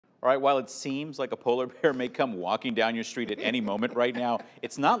All right, while it seems like a polar bear may come walking down your street at any moment right now,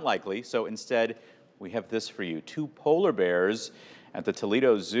 it's not likely. So instead, we have this for you. Two polar bears at the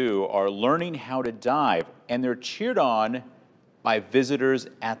Toledo Zoo are learning how to dive, and they're cheered on by visitors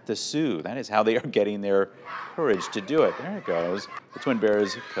at the zoo. That is how they are getting their courage to do it. There it goes. The twin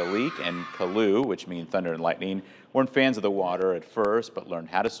bears, Kallik and Kallu, which mean thunder and lightning, weren't fans of the water at first, but learned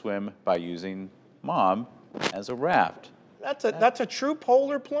how to swim by using Mom as a raft. That's a true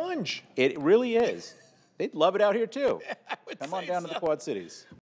polar plunge. It really is. They'd love it out here too. I would Come on say down to so. the Quad Cities.